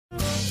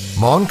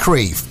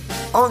Moncrief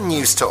on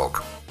News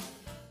Talk.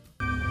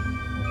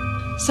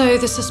 So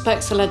the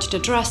suspect's alleged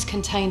address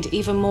contained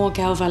even more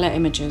Galvella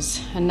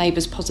images, and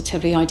neighbours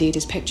positively ID'd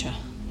his picture.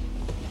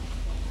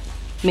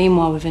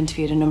 Meanwhile, we've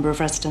interviewed a number of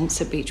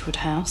residents at Beechwood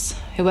House.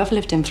 Whoever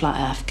lived in Flat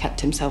F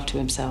kept himself to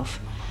himself,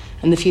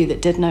 and the few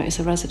that did notice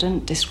a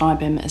resident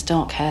describe him as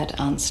dark-haired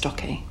and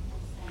stocky.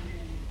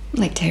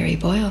 Like Terry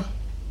Boyle.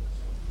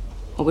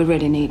 What we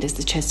really need is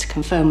the Chiz to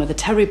confirm whether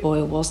Terry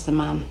Boyle was the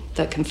man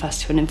that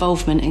confessed to an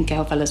involvement in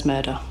Gail Vella's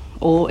murder,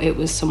 or it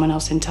was someone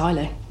else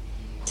entirely.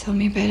 Tell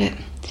me about it.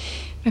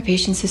 My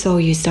patience is all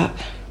used up.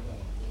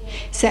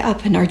 Set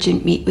up an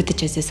urgent meet with the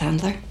Chiz's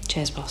handler.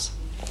 Cheers, boss.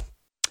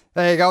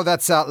 There you go.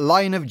 That's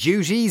Line of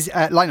Duty,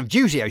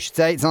 I should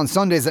say. It's on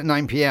Sundays at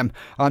 9 p.m.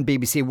 on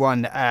BBC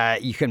One.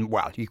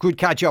 You could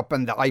catch up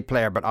on the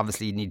iPlayer, but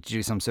obviously you need to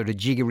do some sort of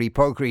jiggery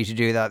pokery to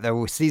do that.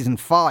 Though season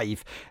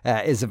 5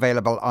 is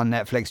available on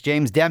Netflix.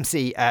 James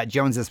Dempsey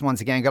joins us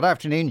once again. Good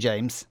afternoon,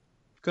 James.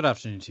 Good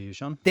afternoon to you,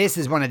 Sean. This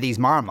is one of these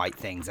Marmite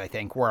things, I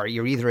think, where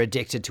you're either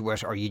addicted to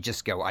it or you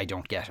just go, I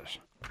don't get it.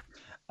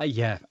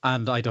 Yeah,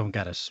 and I don't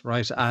get it,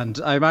 right? And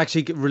I'm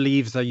actually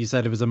relieved that you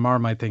said it was a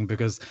Marmite thing,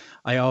 because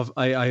I've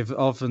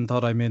often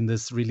thought I'm in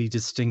this really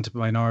distinct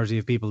minority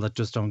of people that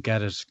just don't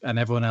get it, and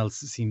everyone else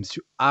seems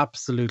to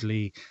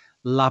absolutely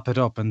lap it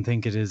up and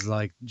think it is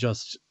like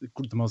just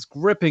the most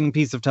gripping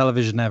piece of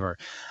television ever.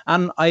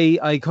 And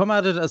I come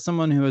at it as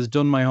someone who has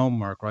done my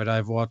homework, right?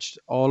 I've watched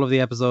all of the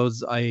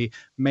episodes. I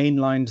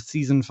mainlined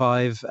season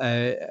 5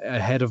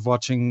 ahead of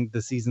watching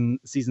the season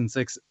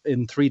 6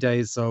 in 3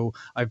 days, so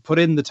I've put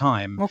in the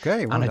time.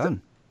 Okay, well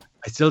done.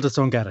 I still just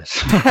don't get it.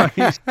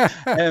 Right?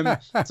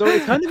 So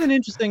it's kind of an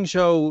interesting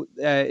show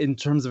in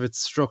terms of its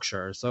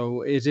structure.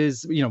 So it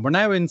is, we're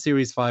now in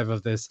series 5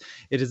 of this.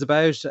 It is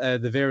about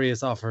the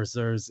various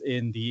officers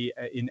in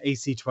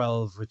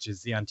AC12, which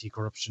is the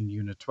Anti-Corruption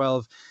Unit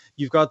 12.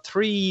 You've got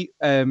 3,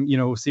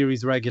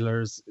 series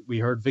regulars. We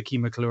heard Vicky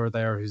McClure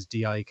there, who's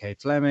DI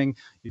Kate Fleming.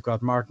 You've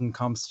got Martin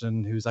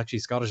Compston, who's actually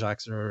a Scottish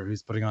actor,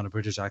 who's putting on a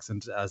British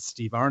accent as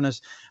Steve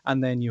Arnott.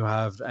 And then you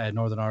have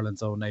Northern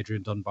Ireland's own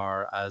Adrian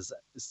Dunbar as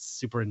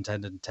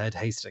Superintendent Ted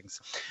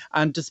Hastings.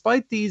 And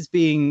despite these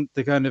being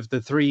the kind of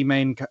the 3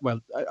 main,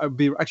 I'd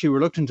be actually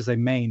reluctant to say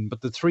main,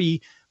 but the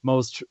 3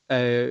 most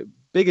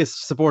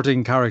biggest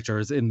supporting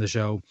characters in the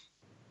show,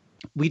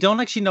 we don't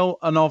actually know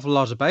an awful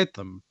lot about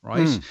them,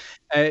 right?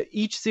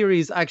 Each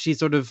series actually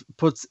sort of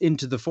puts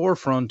into the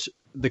forefront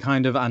the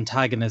kind of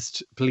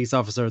antagonist police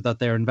officer that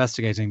they're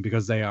investigating,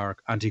 because they are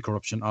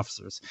anti-corruption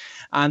officers.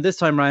 And this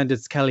time around,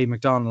 it's Kelly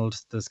MacDonald,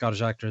 the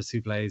Scottish actress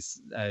who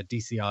plays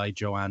DCI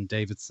Joanne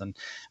Davidson.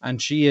 And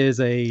she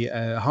is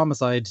a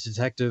homicide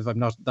detective.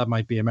 That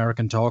might be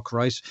American talk,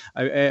 right?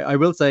 I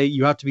will say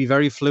you have to be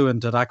very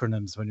fluent at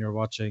acronyms when you're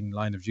watching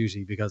Line of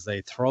Duty, because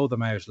they throw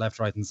them out left,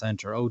 right and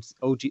center.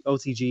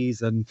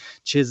 OCGs and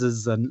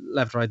Chizes and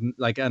left, right,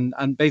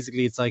 and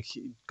basically it's like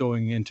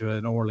going into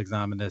an oral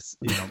exam in this,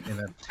 in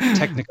a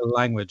technical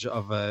language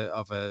of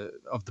the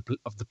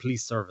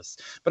police service.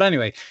 But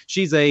anyway,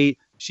 she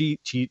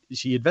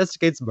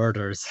investigates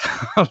murders.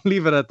 I'll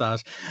leave it at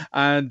that.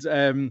 And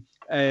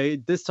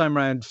this time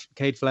around,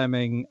 Kate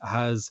Fleming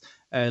has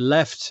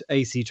left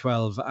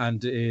AC12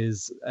 and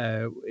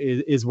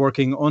is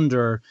working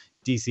under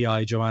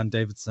DCI Joanne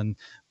Davidson,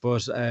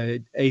 but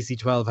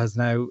AC12 has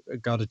now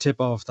got a tip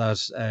off that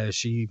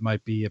she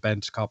might be a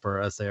bent copper,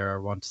 as they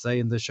want to say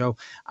in this show,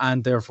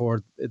 and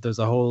therefore there's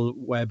a whole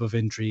web of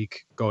intrigue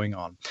going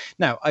on.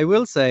 Now, I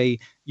will say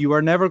you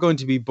are never going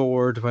to be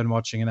bored when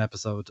watching an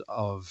episode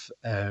of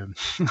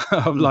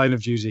of Line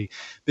of Duty,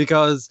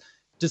 because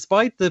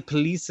despite the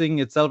policing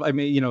itself, I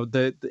mean,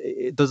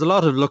 there's a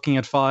lot of looking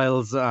at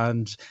files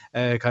and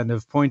kind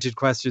of pointed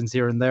questions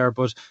here and there,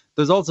 but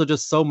there's also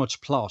just so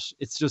much plot.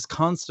 It's just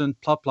constant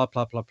plot.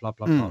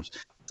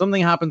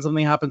 Something happens.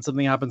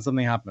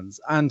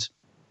 And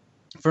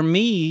for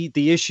me,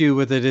 the issue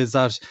with it is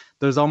that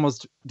there's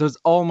almost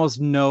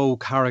no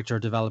character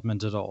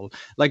development at all.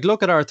 Like,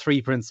 look at our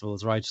 3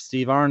 principals, right?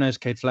 Steve Arnott,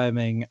 Kate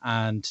Fleming,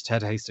 and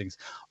Ted Hastings.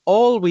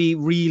 All we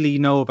really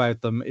know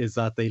about them is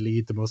that they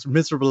lead the most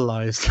miserable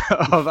lives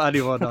of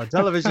anyone on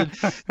television,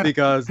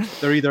 because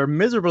they're either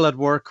miserable at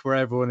work, where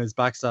everyone is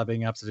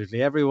backstabbing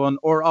absolutely everyone,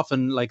 or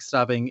often like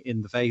stabbing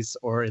in the face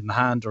or in the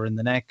hand or in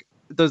the neck.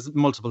 There's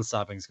multiple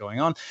stabbings going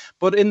on,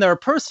 but in their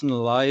personal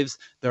lives,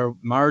 their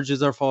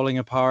marriages are falling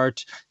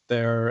apart.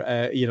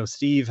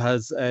 Steve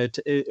has,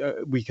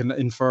 we can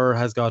infer,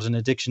 has got an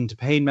addiction to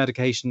pain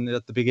medication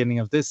at the beginning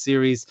of this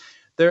series.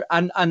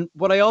 And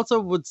what I also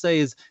would say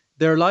is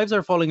their lives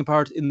are falling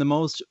apart in the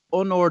most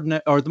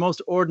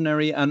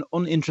ordinary and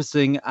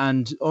uninteresting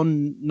and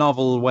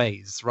unnovel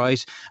ways,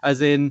 right?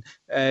 As in,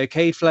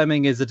 Kate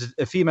Fleming is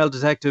a female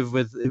detective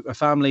with a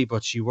family,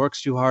 but she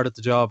works too hard at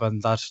the job,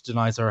 and that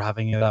denies her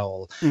having it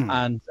all.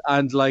 And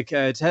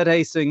Ted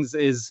Hastings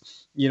is,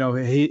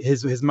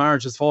 his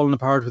marriage has fallen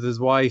apart with his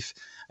wife.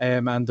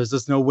 And there's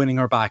just no winning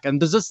her back.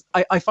 And there's just,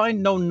 I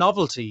find no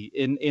novelty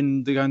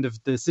in the kind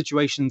of the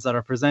situations that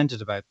are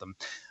presented about them.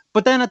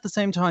 But then at the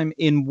same time,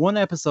 in one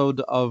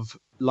episode of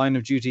Line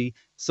of Duty,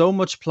 so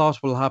much plot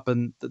will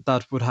happen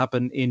that would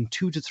happen in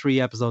 2 to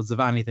 3 episodes of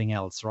anything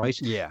else, right?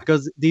 Yeah.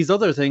 Because these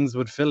other things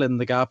would fill in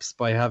the gaps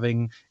by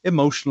having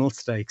emotional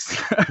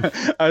stakes.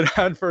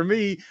 And for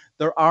me,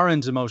 there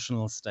aren't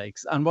emotional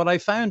stakes. And what I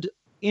found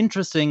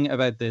interesting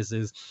about this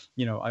is,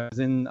 I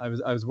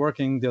was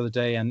working the other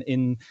day, and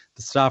in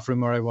the staff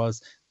room where I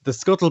was, the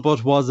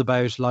scuttlebutt was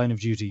about Line of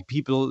Duty.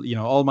 People,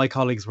 all my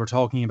colleagues were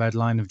talking about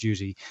Line of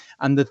Duty.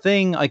 And the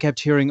thing I kept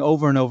hearing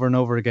over and over and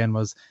over again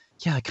was,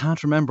 yeah, I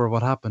can't remember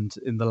what happened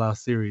in the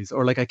last series,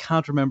 or like, I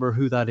can't remember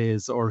who that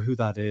is or who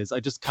that is. I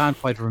just can't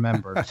quite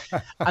remember.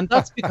 And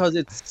that's because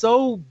it's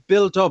so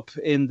built up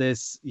in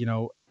this,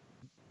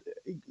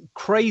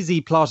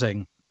 crazy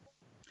plotting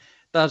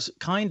that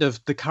kind of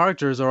the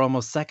characters are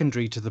almost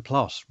secondary to the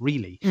plot,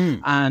 really.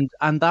 And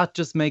that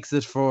just makes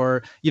it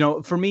for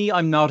me,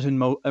 I'm not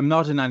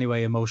in any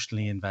way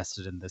emotionally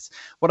invested in this.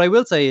 What I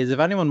will say is, if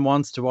anyone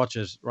wants to watch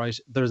it, right,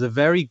 there's a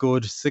very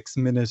good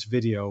 6-minute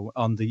video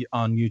on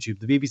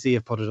YouTube. The BBC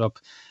have put it up.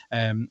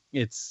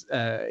 It's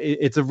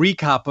a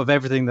recap of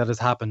everything that has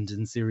happened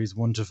in series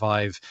 1 to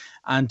 5,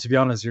 and to be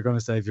honest, you're going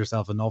to save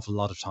yourself an awful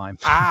lot of time.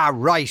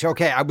 Right,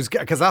 okay.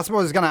 Because that's what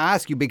I was going to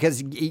ask you,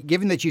 because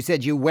given that you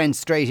said you went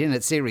straight in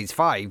at series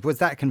 5, was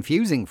that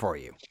confusing for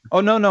you? Oh,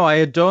 no, I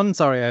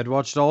had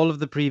watched all of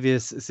the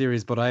previous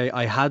series, but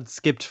I had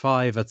skipped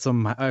 5 at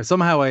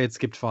somehow I had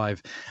skipped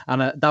 5,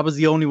 and that was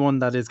the only one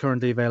that is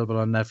currently available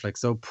on Netflix.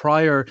 So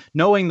prior,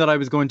 knowing that I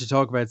was going to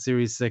talk about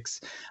series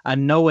 6,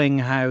 and knowing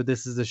how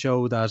this is a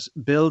show that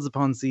builds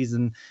upon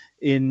season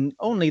in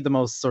only the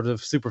most sort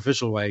of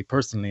superficial way,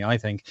 personally, I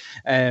think,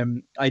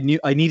 I knew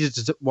I needed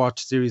to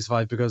watch series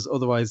 5, because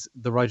otherwise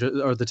the writer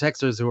or the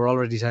texters who were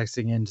already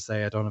texting in to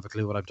say I don't have a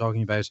clue what I'm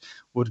talking about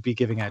would be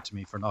giving out to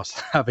me for not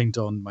having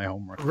done my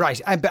homework.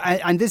 Right,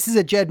 and this is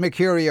a Jed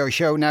Mercurio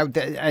show now,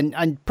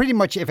 and pretty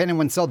much if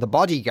anyone saw The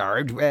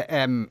Bodyguard,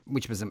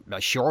 which was a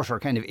shorter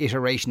kind of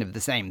iteration of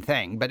the same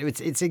thing, but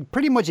it's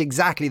pretty much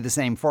exactly the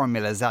same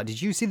formula as that.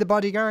 Did you see The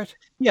Bodyguard?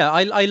 Yeah,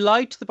 I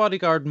liked The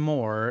Bodyguard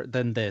more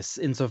than this,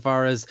 insofar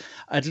as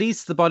at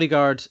least The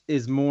Bodyguard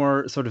is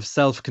more sort of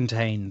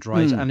self-contained,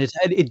 right? And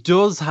it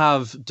does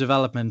have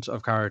development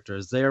of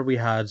characters. There we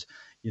had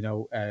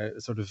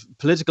sort of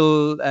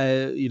political,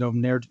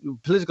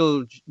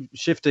 political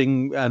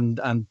shifting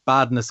and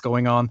badness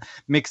going on,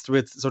 mixed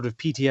with sort of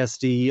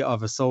PTSD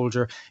of a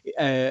soldier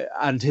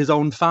and his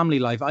own family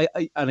life.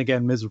 And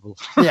again, miserable.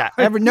 Yeah,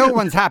 no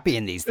one's happy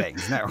in these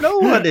things. No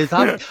one is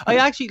happy. I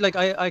actually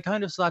I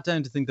kind of sat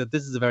down to think that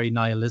this is a very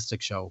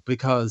nihilistic show,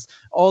 because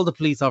all the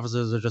police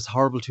officers are just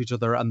horrible to each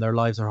other and their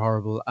lives are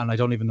horrible, and I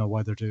don't even know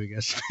why they're doing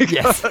it.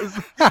 Yes.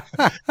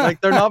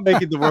 Like, they're not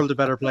making the world a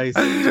better place,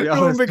 to be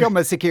honest. Don't become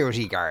a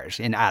security guard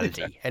in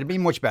Aldi. It'll be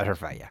much better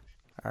for you.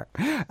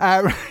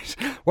 Right.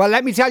 Well,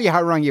 let me tell you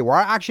how wrong you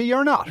are. Actually,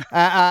 you're not.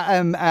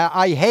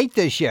 I hate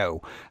this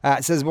show,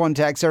 says one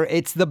texter.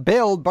 It's the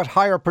build, but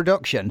higher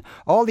production.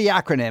 All the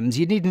acronyms.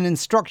 You need an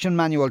instruction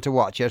manual to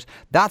watch it.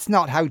 That's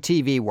not how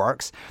TV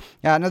works.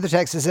 Another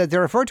texter says they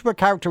refer to a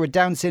character with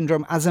Down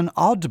syndrome as an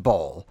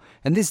oddball.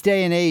 In this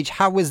day and age,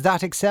 how is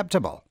that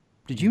acceptable?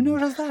 Did you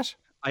notice that?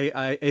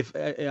 If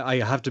I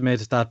have to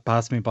admit, that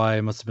passed me by.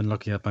 I must have been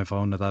looking at my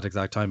phone at that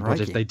exact time. But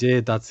if they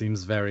did, that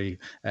seems very,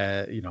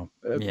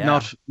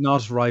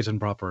 not right and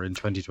proper in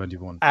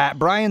 2021.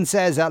 Brian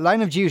says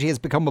Line of Duty has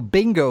become a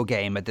bingo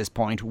game at this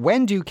point.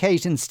 When do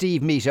Kate and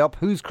Steve meet up?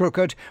 Who's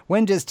crooked?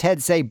 When does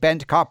Ted say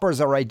bent coppers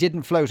or I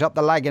didn't float up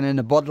the lagoon in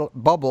a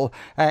bubble?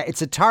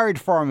 It's a tired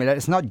formula.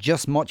 It's not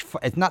just much.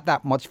 It's not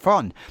that much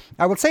fun.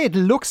 I will say it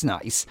looks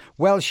nice,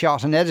 well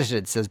shot and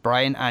edited, says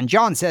Brian. And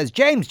John says,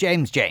 James.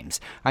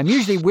 I'm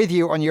usually with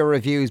you on your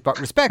reviews, but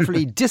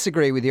respectfully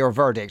disagree with your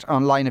verdict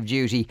on Line of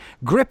Duty.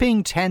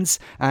 Gripping, tense,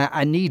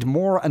 and need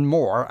more and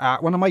more.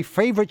 One of my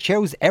favourite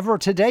shows ever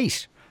to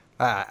date,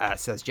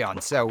 says John.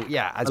 So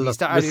yeah, as we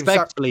start,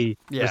 respectfully,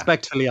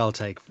 I'll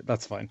take.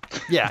 That's fine.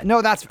 Yeah,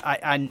 no,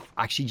 and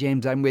actually,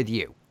 James, I'm with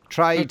you.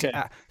 Tried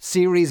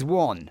series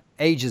 1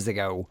 ages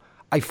ago.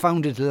 I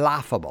found it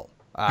laughable.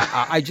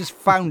 I just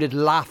found it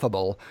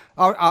laughable.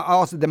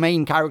 Also, the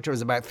main character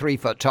is about 3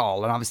 foot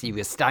tall, and obviously he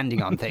was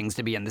standing on things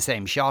to be in the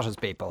same shot as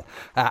people,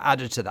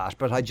 added to that.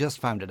 But I just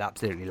found it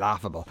absolutely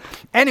laughable.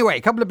 Anyway,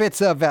 a couple of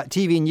bits of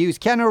TV news.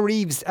 Keanu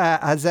Reeves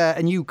has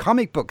a new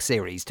comic book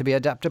series to be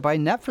adapted by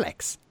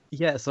Netflix.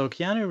 Yeah, so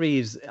Keanu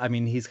Reeves, I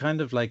mean, he's kind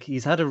of like,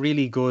 he's had a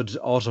really good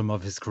autumn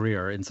of his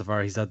career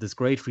insofar he's had this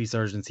great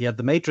resurgence. He had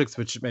The Matrix,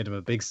 which made him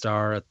a big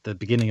star at the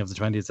beginning of the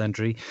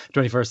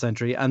 21st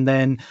century. And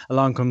then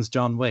along comes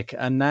John Wick.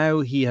 And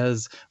now he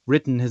has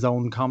written his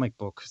own comic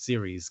book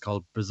series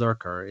called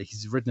Berserker.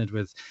 He's written it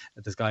with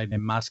this guy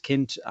named Matt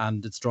Kint,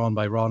 and it's drawn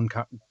by Ron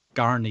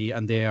Garney,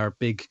 and they are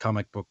big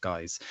comic book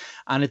guys.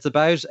 And it's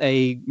about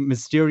a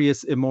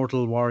mysterious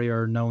immortal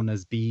warrior known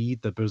as B,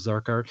 the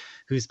Berserker,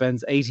 who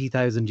spends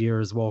 80,000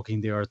 years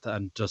walking the earth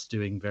and just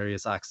doing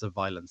various acts of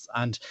violence.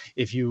 And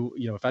if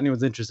if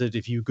anyone's interested,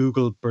 if you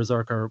Google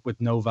Berserker with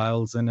no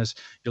vowels in it,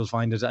 you'll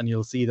find it, and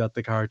you'll see that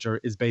the character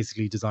is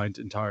basically designed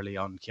entirely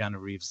on Keanu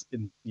Reeves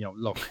in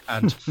look.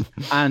 And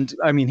and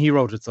I mean, he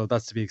wrote it, so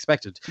that's to be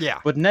expected. Yeah.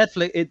 But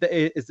Netflix,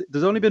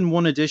 there's only been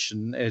one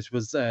edition. It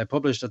was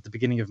published at the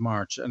beginning of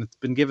March, and it's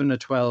been given a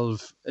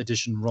 12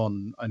 edition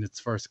run on its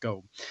first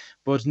go.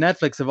 But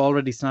Netflix have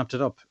already snapped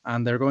it up,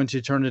 and they're going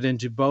to turn it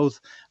into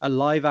both a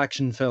live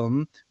action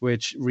film,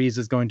 which Reeves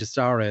is going to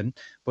star in,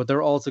 but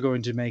they're also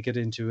going to make it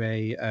into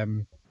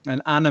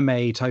an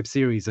anime type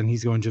series, and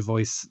he's going to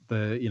voice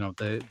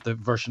the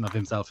version of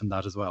himself in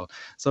that as well.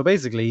 So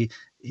basically,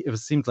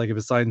 seemed like it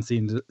was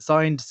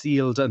signed,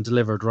 sealed, and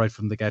delivered right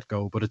from the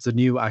get-go. But it's a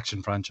new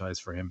action franchise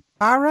for him.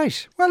 All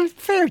right. Well,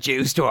 fair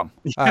dues to him.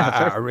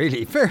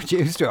 Really, fair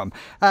dues to him.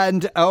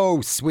 And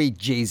oh, sweet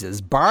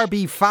Jesus,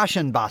 Barbie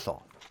fashion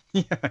battle.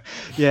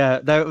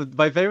 Yeah. Now,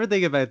 my favorite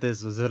thing about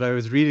this was that I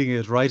was reading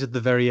it right at the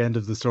very end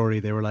of the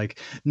story. They were like,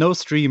 no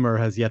streamer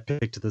has yet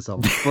picked this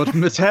up, but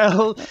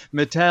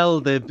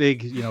Mattel, the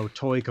big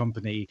toy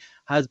company,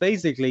 has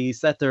basically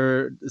set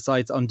their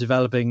sights on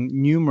developing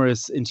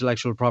numerous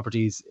intellectual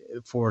properties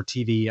for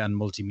TV and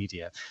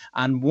multimedia.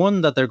 And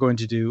one that they're going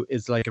to do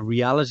is like a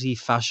reality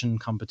fashion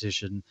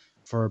competition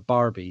for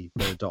Barbie,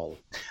 the doll.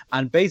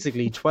 And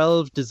basically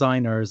 12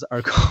 designers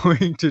are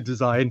going to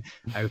design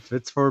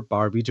outfits for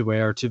Barbie to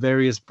wear to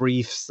various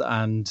briefs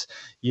and,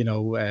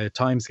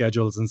 time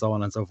schedules and so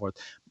on and so forth.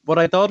 What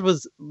I thought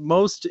was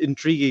most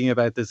intriguing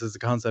about this as a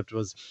concept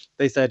was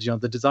they said,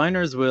 the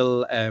designers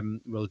will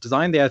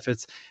design the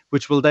outfits,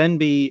 which will then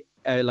be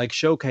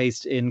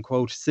showcased in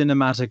quote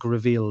cinematic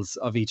reveals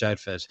of each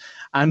outfit.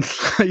 And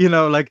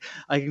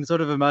I can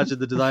sort of imagine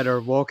the designer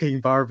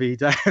walking Barbie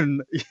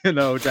down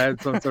down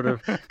some sort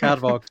of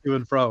catwalk to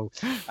and fro.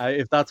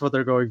 If that's what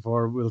they're going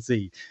for, we'll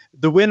see.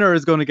 The winner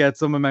is going to get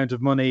some amount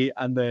of money,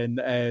 and then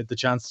the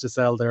chance to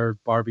sell their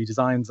Barbie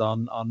designs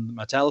on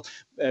Mattel's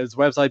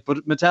website.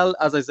 But Mattel,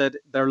 as I said,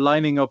 they're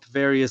lining up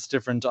various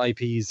different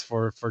IPs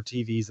for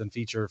TVs and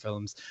feature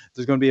films.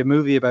 There's going to be a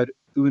movie about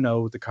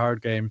Uno, the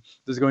card game.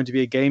 There's going to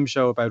be a game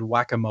show about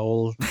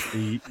Whack-A-Mole,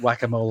 the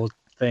Whack-A-Mole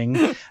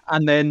thing.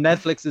 And then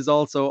Netflix is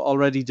also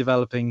already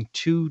developing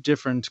 2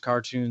 different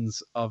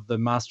cartoons of the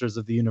Masters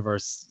of the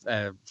Universe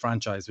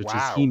franchise, which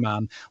is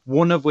He-Man.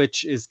 One of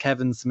which is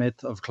Kevin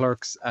Smith of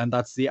Clerks, and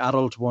that's the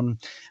adult one.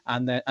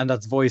 And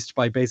that's voiced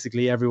by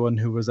basically everyone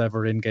who was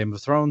ever in Game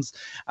of Thrones.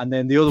 And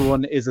then the other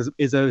one is a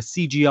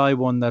CGI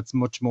one that's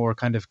much more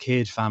kind of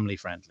kid family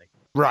friendly.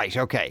 Right,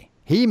 okay.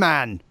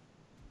 He-Man.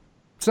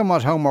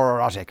 Somewhat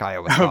homoerotic, I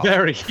always thought.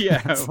 Very,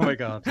 yeah. Oh my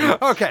God.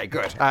 Okay,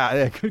 good.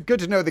 Good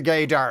to know the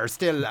gaydar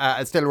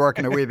still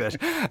working a wee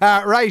bit.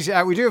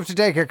 Right, we do have to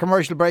take a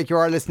commercial break. You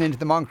are listening to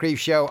the Moncrief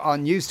Show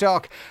on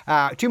Newstalk.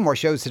 2 more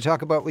shows to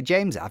talk about with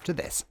James after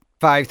this.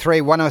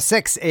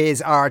 53106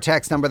 is our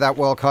text number that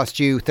will cost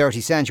you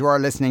 30 cents. You are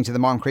listening to the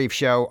Moncrief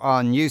Show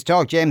on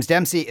Newstalk. James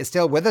Dempsey is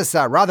still with us.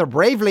 Rather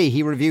bravely,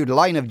 he reviewed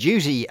Line of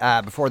Duty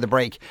before the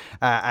break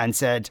and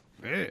said,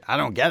 I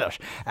don't get it.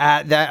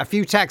 A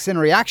few texts in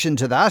reaction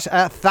to that.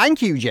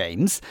 Thank you,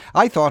 James.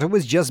 I thought it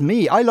was just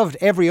me. I loved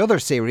every other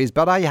series,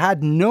 but I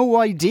had no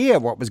idea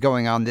what was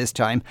going on this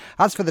time.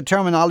 As for the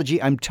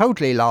terminology, I'm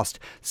totally lost.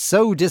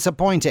 So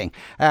disappointing.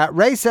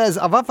 Ray says,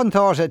 I've often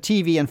thought a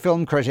TV and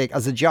film critic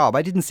as a job.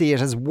 I didn't see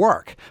it as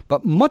work,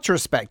 but much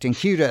respect and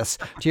kudos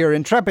to your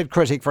intrepid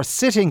critic for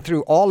sitting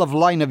through all of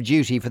Line of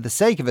Duty for the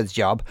sake of its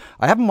job.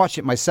 I haven't watched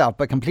it myself,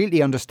 but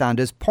completely understand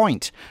his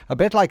point. A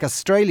bit like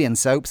Australian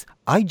soaps,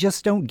 I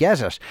just don't get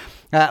it.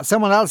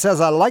 Someone else says,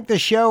 I like the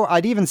show.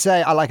 I'd even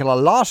say I like it a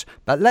lot,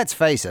 but let's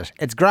face it,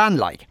 it's grand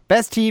like.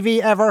 Best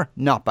TV ever?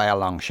 Not by a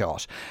long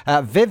shot.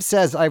 Viv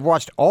says, I've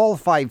watched all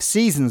 5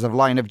 seasons of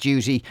Line of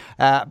Duty,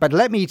 but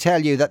let me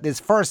tell you that this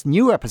first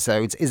new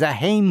episodes is a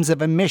hames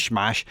of a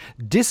mishmash,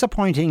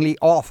 disappointingly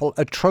awful,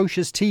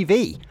 atrocious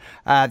TV.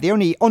 The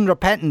only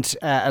unrepentant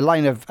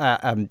Line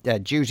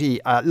of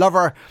Duty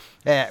lover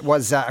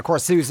was, of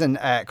course, Susan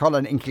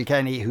Cullen in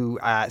Kilkenny, who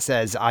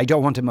says, I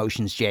don't want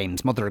emotions,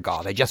 James, mother of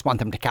God. I just want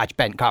them to catch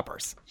Ben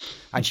Coppers.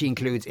 And she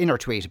includes in her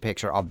tweet a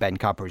picture of Ben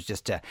Coppers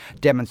just to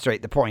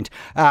demonstrate the point.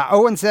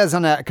 Owen says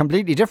on a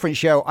completely different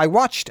show, I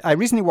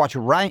recently watched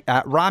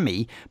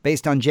Rami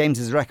based on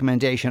James's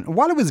recommendation.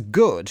 While it was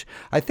good,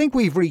 I think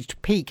we've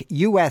reached peak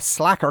US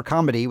slacker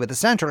comedy with the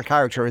central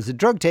character as a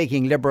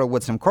drug-taking liberal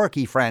with some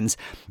quirky friends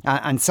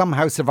and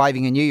somehow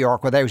surviving in New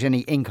York without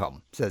any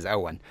income, says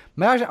Owen.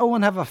 May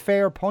Owen have a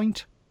fair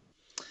point?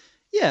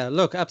 Yeah,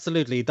 look,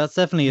 absolutely. That's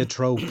definitely a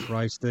trope,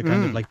 right? The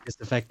kind of like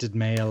disaffected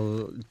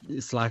male,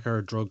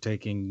 slacker,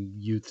 drug-taking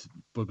youth,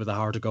 but with a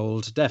heart of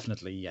gold.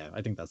 Definitely, yeah,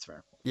 I think that's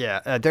fair.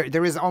 Yeah,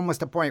 there is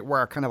almost a point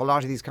where kind of a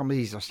lot of these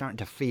comedies are starting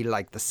to feel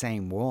like the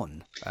same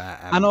one.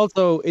 And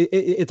also,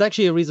 it's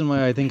actually a reason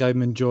why I think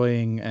I'm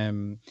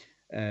enjoying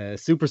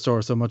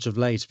Superstore so much of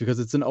late, because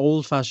it's an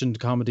old-fashioned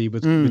comedy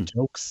with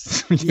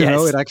jokes.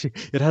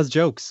 It has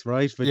jokes,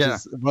 right? Which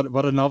is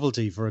what a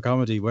novelty for a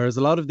comedy. Whereas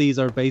a lot of these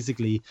are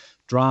basically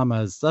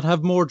dramas that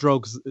have more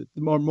drugs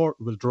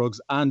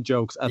and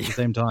jokes at the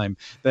same time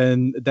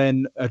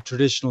than a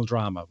traditional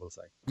drama, we'll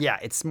say. Yeah,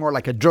 it's more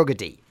like a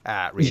drugady,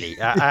 really.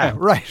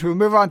 Right, we'll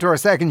move on to our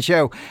second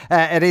show.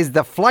 It is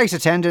The Flight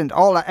Attendant.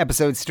 All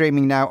episodes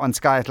streaming now on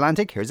Sky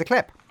Atlantic. Here's a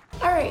clip.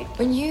 All right,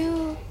 when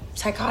you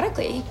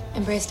psychotically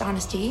embraced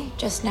honesty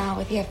just now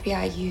with the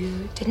FBI,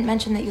 you didn't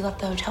mention that you left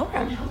the hotel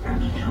room.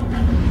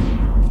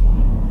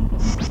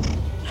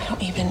 I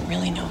don't even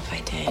really know if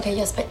I did. Okay,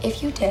 yes, but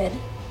if you did,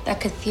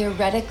 that could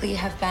theoretically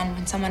have been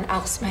when someone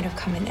else might have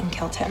come in and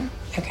killed him.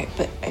 Okay,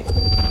 but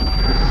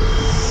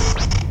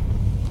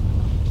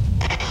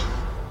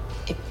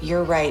if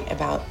you're right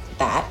about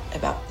that,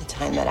 about the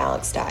time that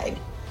Alex died,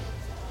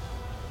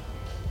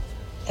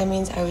 that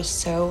means I was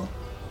so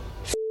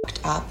f***ed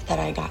up that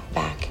I got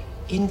back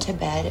into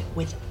bed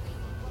with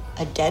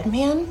a dead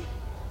man?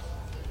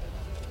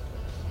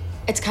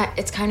 It's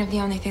kind of the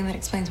only thing that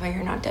explains why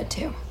you're not dead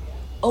too.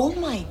 Oh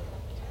my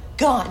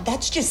God,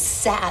 that's just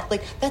sad.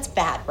 Like, that's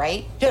bad,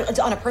 right?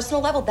 On a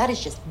personal level, that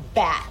is just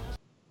bad.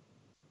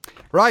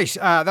 Right,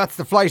 that's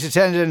The Flight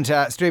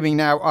Attendant, streaming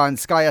now on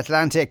Sky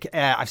Atlantic.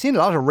 I've seen a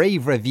lot of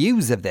rave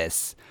reviews of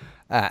this,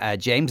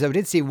 James. I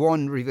did see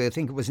one review, I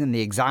think it was in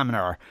the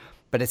Examiner,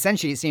 but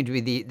essentially it seemed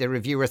to be the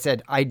reviewer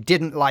said, I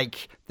didn't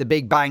like The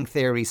Big Bang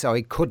Theory, so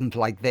I couldn't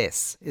like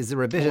this. Is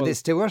there a bit of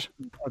this to it?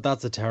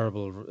 That's a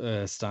terrible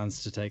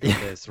stance to take on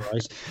this,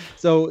 right?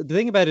 So the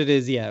thing about it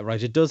is,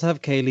 it does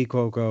have Kaylee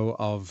Cuoco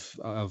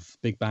of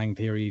Big Bang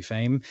Theory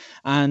fame.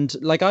 And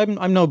like,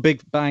 I'm no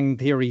Big Bang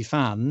Theory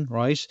fan,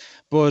 right?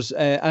 But,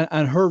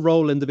 and her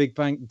role in The Big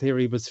Bang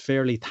Theory was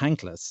fairly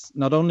thankless.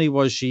 Not only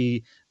was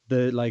she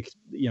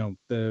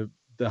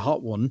the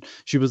hot one,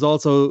 she was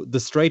also the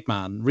straight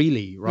man,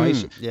 really,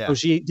 right? So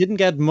she didn't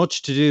get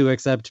much to do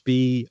except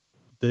be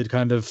the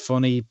kind of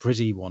funny,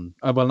 pretty one.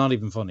 Well, not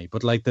even funny,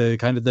 but like the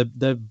kind of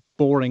the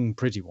boring,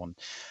 pretty one.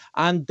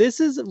 And this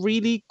is a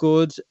really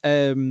good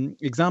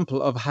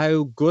example of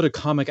how good a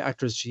comic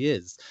actress she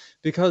is.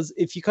 Because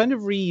if you kind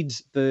of read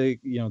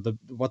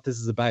what this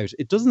is about,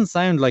 it doesn't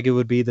sound like it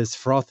would be this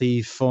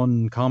frothy,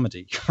 fun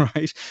comedy,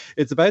 right?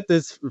 It's about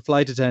this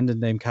flight attendant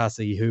named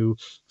Cassie who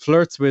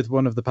flirts with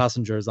one of the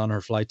passengers on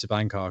her flight to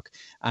Bangkok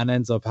and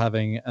ends up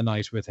having a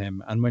night with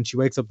him. And when she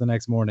wakes up the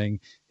next morning,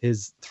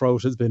 his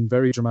throat has been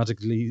very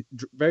dramatically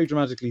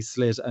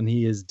slit, and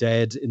he is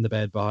dead in the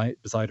bed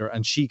beside her,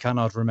 and she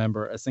cannot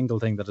remember a single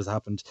thing that has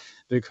happened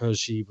because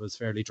she was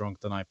fairly drunk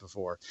the night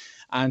before.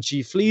 And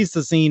she flees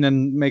the scene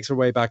and makes her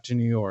way back to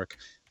New York.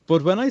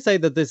 But when I say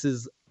that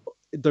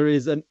there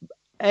is an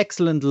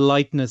excellent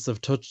lightness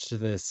of touch to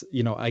this,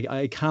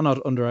 I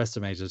cannot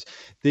underestimate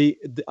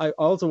it. I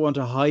also want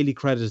to highly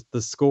credit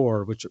the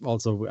score, which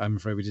also I'm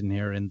afraid we didn't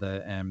hear in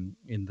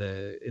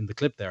the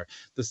clip there.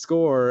 The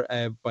score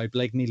by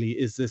Blake Neely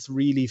is this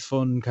really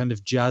fun kind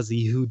of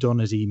jazzy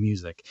whodunity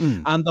music,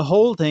 and the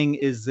whole thing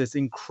is this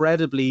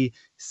incredibly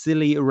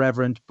silly,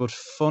 irreverent but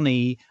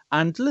funny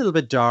and a little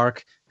bit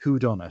dark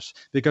whodunit,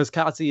 because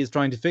Cassie is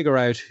trying to figure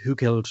out who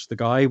killed the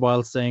guy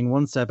while staying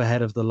one step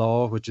ahead of the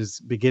law, which is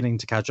beginning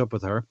to catch up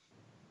with her,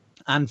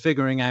 and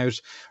figuring out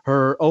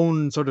her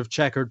own sort of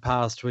checkered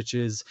past, which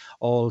is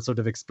all sort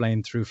of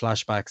explained through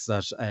flashbacks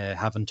that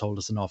haven't told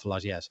us an awful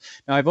lot yet.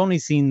 Now, I've only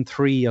seen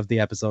 3 of the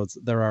episodes.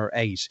 There are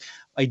 8.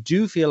 I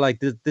do feel like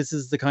this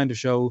is the kind of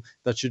show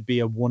that should be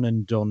a one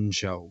and done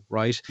show,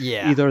 right?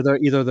 Yeah. Either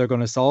they're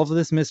going to solve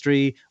this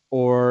mystery,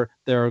 or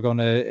she's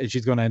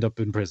going to end up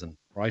in prison,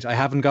 right? I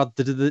haven't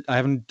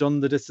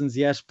done the distance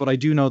yet, but I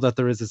do know that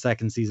there is a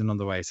second season on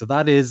the way. So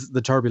that is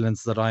the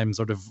turbulence that I'm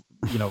sort of,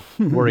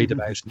 worried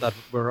about, that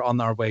we're on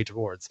our way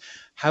towards.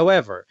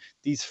 However,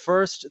 these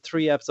first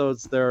 3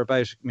 episodes, they're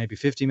about maybe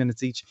 50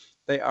 minutes each.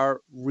 They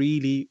are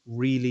really,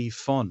 really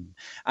fun.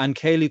 And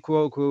Kaylee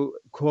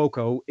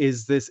Cuoco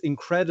is this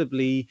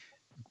incredibly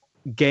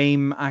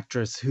game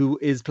actress who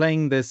is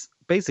playing this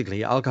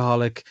basically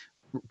alcoholic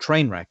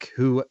train wreck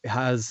who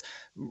has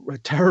a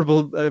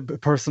terrible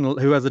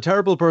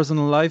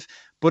personal life,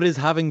 but is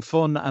having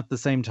fun at the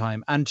same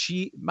time. And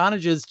she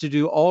manages to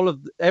do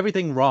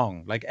everything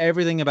wrong. Like,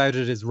 everything about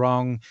it is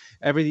wrong.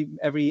 Every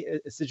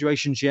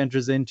situation she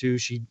enters into,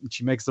 she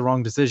makes the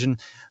wrong decision,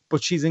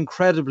 but she's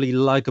incredibly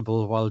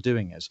likable while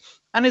doing it.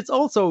 And it's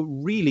also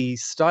really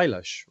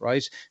stylish,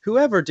 right?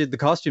 Whoever did the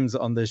costumes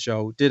on this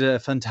show did a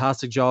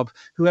fantastic job.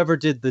 Whoever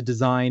did the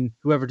design,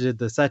 whoever did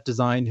the set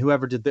design,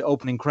 whoever did the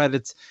opening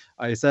credits,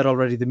 I said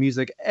already, the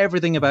music,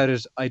 everything about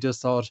it, I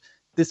just thought,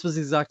 this was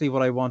exactly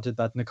what I wanted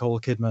that Nicole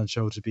Kidman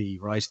show to be,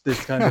 right?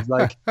 This kind of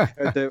like,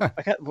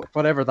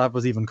 whatever that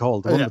was even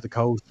called, the one with the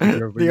coat.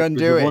 The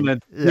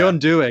Undoing. The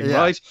Undoing,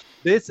 right?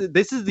 This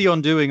is the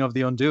undoing of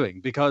the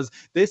undoing, because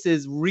this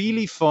is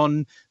really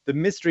fun, the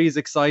mystery is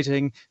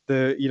exciting.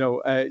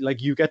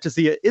 Like you get to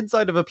see it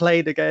inside of a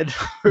plane again,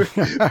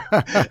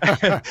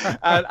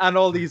 and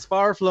all these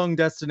far-flung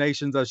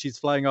destinations as she's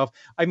flying off.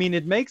 I mean,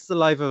 it makes the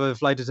life of a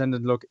flight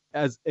attendant look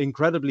as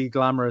incredibly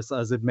glamorous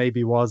as it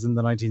maybe was in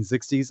the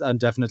 1960s, and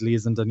definitely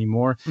isn't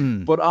anymore.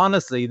 But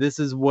honestly, this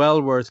is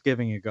well worth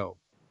giving a go.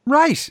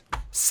 Right.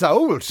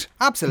 Sold.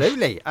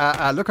 Absolutely.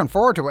 Looking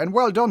forward to it. And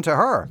well done to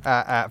her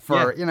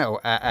for,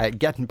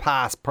 getting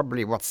past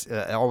probably what's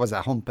always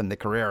a hump in the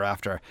career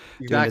after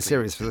doing the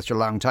series for such a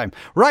long time.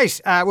 Right.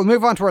 We'll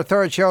move on to our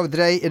third show of the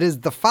day. It is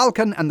The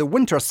Falcon and the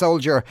Winter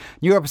Soldier.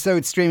 New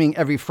episodes streaming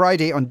every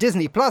Friday on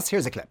Disney+.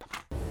 Here's a clip.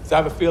 So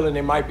I have a feeling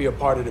they might be a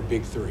part of the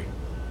big three.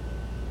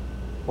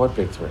 What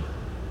big three?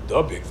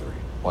 The big three.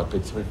 What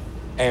big three?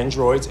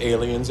 Androids,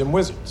 aliens, and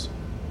wizards.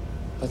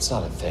 That's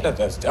not a thing.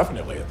 That's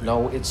definitely a thing.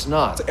 No, it's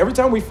not. So every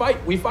time we fight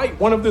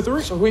one of the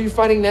three. So who are you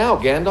fighting now,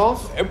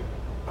 Gandalf?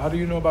 How do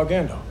you know about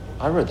Gandalf?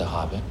 I read The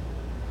Hobbit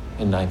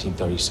in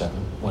 1937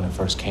 when it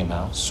first came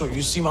out. So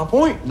you see my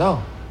point?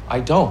 No, I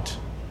don't.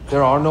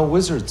 There are no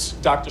wizards.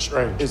 Doctor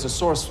Strange is a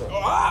sorcerer.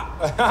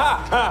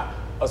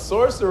 A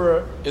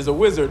sorcerer is a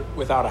wizard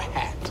without a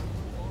hat.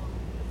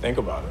 Think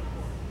about it,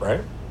 right?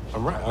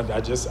 I'm right.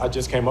 I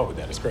just came up with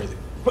that. It's crazy.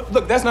 But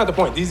look, that's not the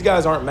point. These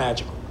guys aren't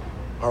magical.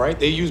 All right?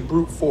 They use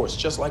brute force,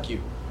 just like you.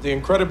 The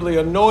incredibly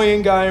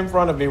annoying guy in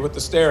front of me with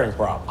the staring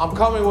problem. I'm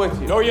coming with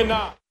you. No, you're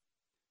not.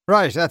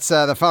 Right, that's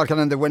The Falcon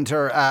and the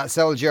Winter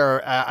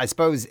Soldier. I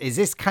suppose, is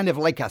this kind of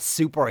like a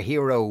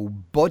superhero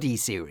buddy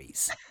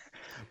series?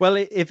 Well,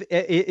 if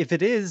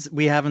it is,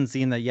 we haven't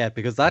seen that yet,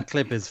 because that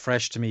clip is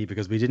fresh to me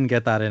because we didn't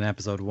get that in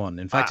episode 1.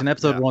 In fact, in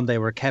episode 1, they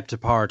were kept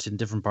apart in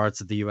different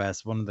parts of the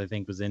US. One, I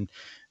think, was in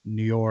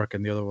New York,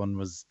 and the other one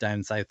was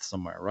down south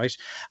somewhere, right?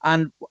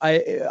 And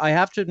I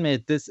have to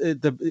admit, this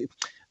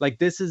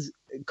is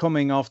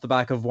coming off the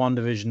back of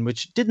WandaVision,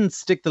 which didn't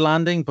stick the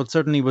landing, but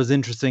certainly was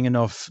interesting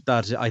enough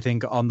that I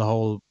think on the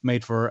whole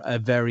made for a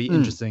very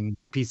interesting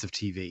piece of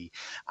TV.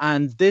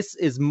 And this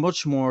is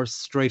much more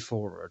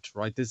straightforward,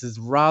 right? This is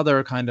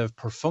rather kind of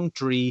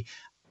perfunctory,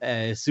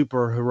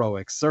 super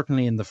heroics,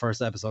 certainly in the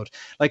first episode.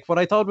 Like, what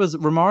I thought was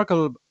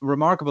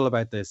remarkable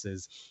about this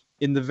is,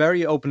 in the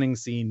very opening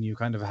scene, you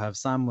kind of have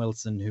Sam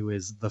Wilson, who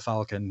is the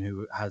Falcon,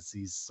 who has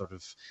these sort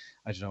of,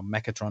 I don't know,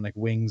 mechatronic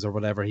wings or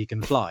whatever. He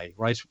can fly,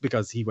 right?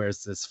 Because he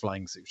wears this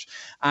flying suit.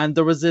 And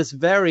there was this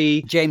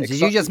very... James, did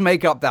you just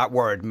make up that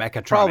word,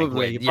 mechatronic?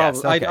 Probably.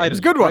 Yes, okay. It was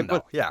a good one,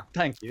 though. Yeah.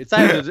 Thank you. It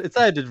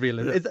sounded real.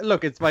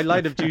 Look, it's my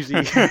line of duty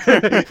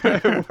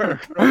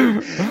work, right?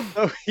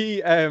 So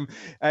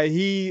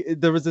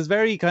there was this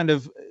very kind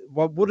of,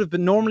 what would have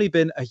normally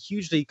been a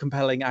hugely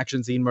compelling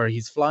action scene where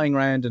he's flying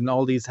around and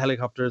all these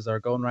helicopters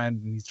are going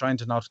around and he's trying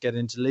to not get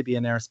into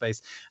Libyan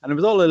airspace. And it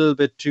was all a little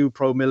bit too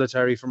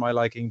pro-military for my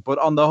liking. But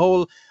on the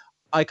whole,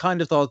 I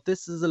kind of thought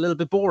this is a little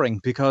bit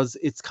boring because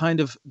it's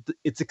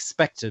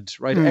expected,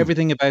 right?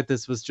 Everything about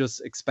this was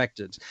just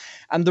expected.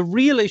 And the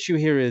real issue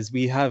here is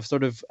we have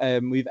sort of,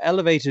 we've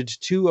elevated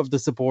two of the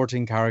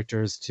supporting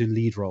characters to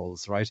lead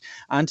roles, right?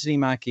 Anthony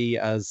Mackie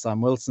as Sam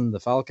Wilson, the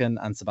Falcon,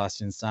 and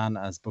Sebastian Stan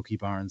as Bucky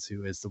Barnes,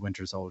 who is the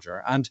Winter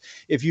Soldier. And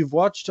if you've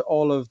watched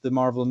all of the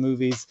Marvel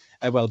movies,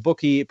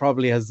 Bucky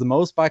probably has the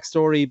most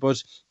backstory,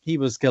 but he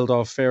was killed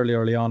off fairly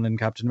early on in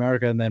Captain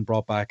America and then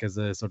brought back as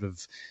a sort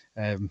of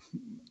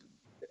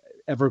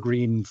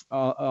evergreen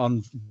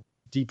on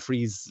deep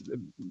freeze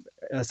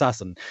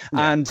assassin,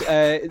 and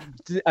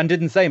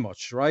didn't say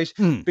much, right?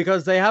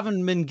 Because they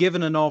haven't been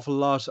given an awful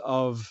lot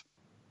of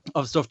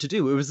stuff to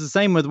do. It was the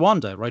same with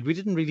Wanda, right? We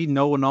didn't really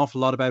know an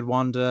awful lot about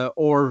Wanda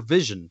or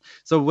Vision.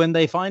 So when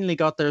they finally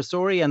got their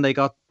story and they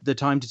got the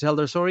time to tell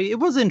their story, it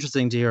was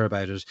interesting to hear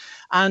about it.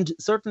 And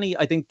certainly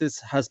I think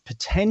this has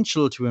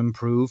potential to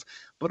improve,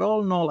 but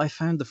all in all, I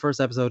found the first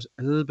episode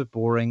a little bit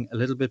boring, a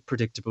little bit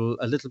predictable,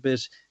 a little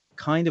bit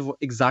kind of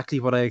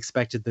exactly what I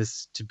expected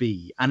this to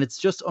be. And it's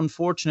just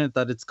unfortunate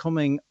that it's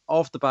coming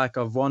off the back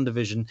of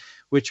WandaVision,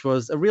 which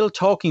was a real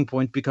talking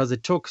point because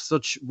it took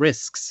such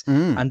risks.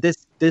 And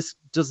this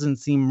doesn't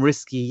seem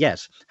risky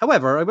yet.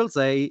 However, I will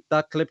say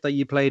that clip that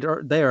you played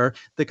there,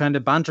 the kind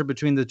of banter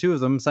between the two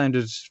of them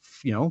sounded,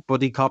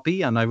 buddy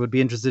copy, and I would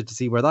be interested to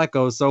see where that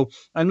goes. So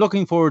I'm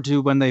looking forward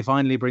to when they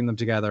finally bring them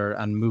together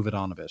and move it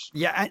on a bit.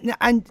 Yeah,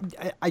 and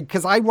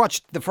because I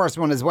watched the first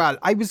one as well,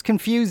 I was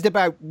confused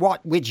about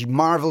which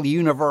Marvel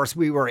universe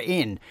we were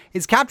in.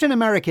 Is Captain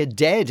America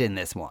dead in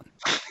this one?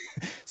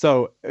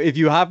 So if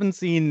you haven't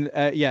seen,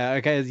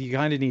 you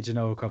kind of need to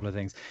know a couple of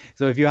things.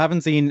 So if you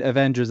haven't seen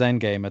Avengers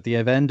Endgame, at the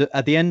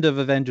end of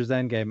Avengers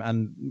Endgame,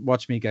 and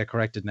watch me get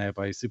corrected now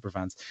by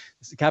superfans,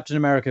 Captain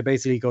America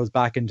basically goes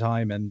back in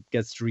time and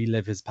gets to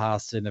relive his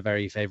past in a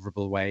very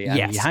favorable way.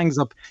 And he hangs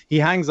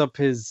up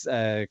his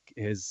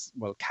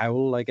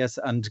cowl, I guess,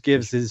 and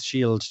gives his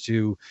shield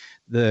to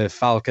the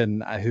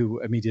Falcon, who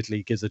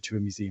immediately gives it to a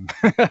museum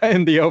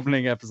in the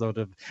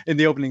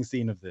opening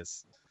scene of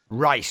this.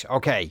 Right,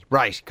 okay,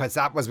 right, because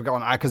that was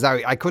going, because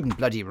I couldn't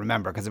bloody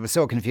remember, because it was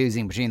so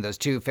confusing between those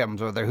two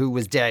films, whether who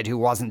was dead, who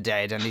wasn't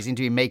dead, and they seem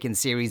to be making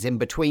series in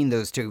between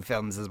those two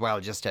films as well,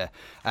 just to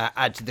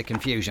add to the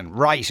confusion.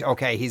 Right,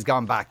 okay, he's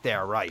gone back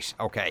there, right,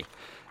 okay.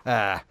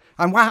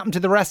 And what happened to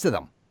the rest of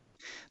them?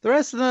 The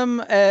rest of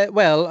them,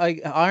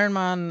 Iron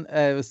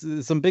Man,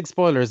 some big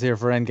spoilers here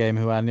for Endgame,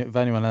 if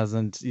anyone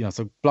hasn't,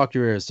 so block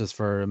your ears just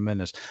for a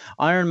minute.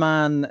 Iron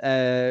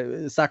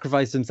Man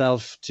sacrificed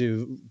himself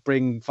to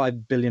bring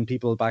 5 billion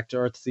people back to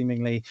Earth,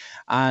 seemingly.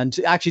 And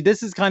actually,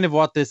 this is kind of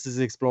what this is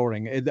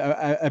exploring.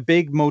 A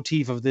big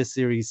motif of this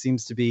series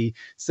seems to be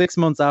 6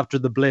 months after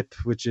the blip,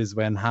 which is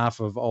when half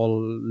of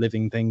all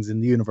living things in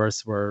the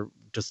universe were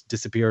just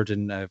disappeared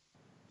in a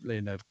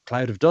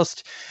cloud of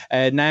dust.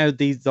 Now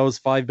those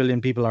 5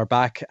 billion people are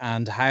back,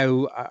 and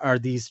how are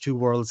these two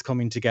worlds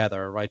coming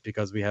together, right?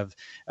 Because we have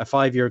a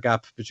 5-year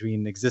gap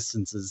between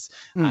existences,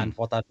 and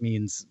what that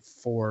means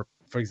for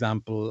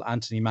example,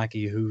 Anthony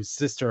Mackie, whose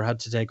sister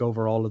had to take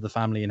over all of the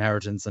family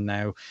inheritance, and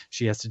now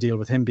she has to deal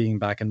with him being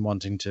back and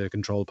wanting to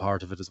control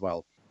part of it as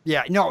well.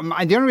 Yeah, no,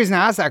 the only reason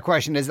I asked that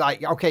question is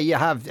like, okay, you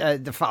have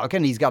the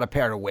Falcon, he's got a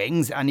pair of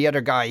wings, and the other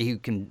guy who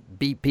can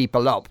beat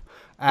people up.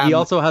 He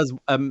also has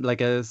like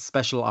a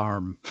special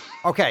arm.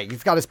 Okay,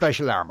 he's got a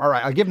special arm. All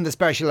right, I'll give him the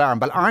special arm.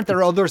 But aren't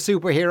there other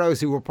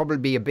superheroes who will probably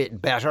be a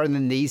bit better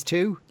than these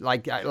two?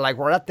 Like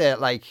we're at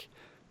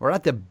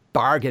the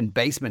bargain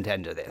basement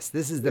end of this.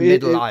 This is the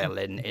middle aisle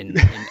in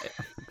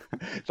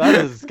That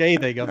is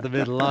scathing of the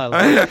middle aisle.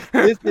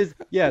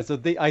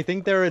 I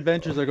think their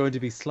adventures are going to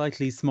be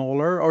slightly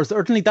smaller, or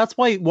certainly that's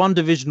why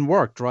WandaVision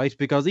worked, right?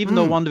 Because even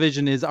though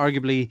WandaVision is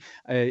arguably,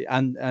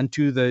 and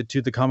to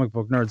the comic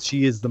book nerds,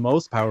 she is the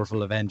most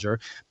powerful Avenger,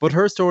 but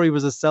her story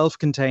was a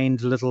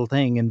self-contained little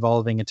thing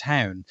involving a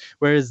town,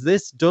 whereas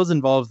this does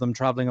involve them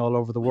traveling all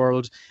over the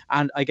world.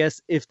 And I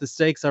guess if the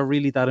stakes are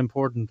really that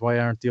important, why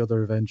aren't the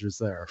other Avengers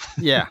there?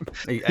 Yeah,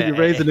 you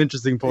raise an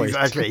interesting point.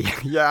 Exactly.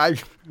 Yeah,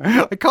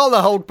 I called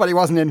the Hulk, but he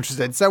wasn't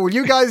interested. So will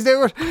you guys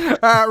do it?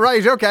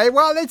 Right, okay.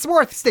 Well, it's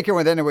worth sticking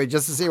with anyway,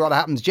 just to see what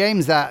happens.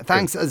 James,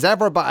 thanks as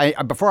ever.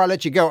 But before I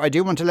let you go, I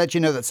do want to let you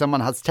know that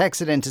someone has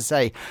texted in to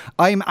say,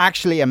 I'm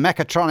actually a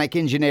mechatronic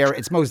engineer.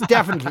 It's most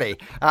definitely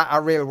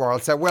a real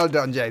world. So well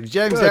done, James.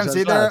 James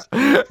Dempsey there.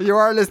 You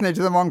are listening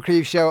to the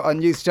Moncrief Show on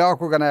News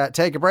Talk. We're going to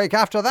take a break.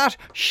 After that,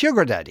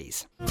 Sugar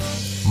Daddies.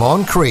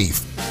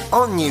 Moncrief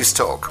on News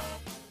Talk.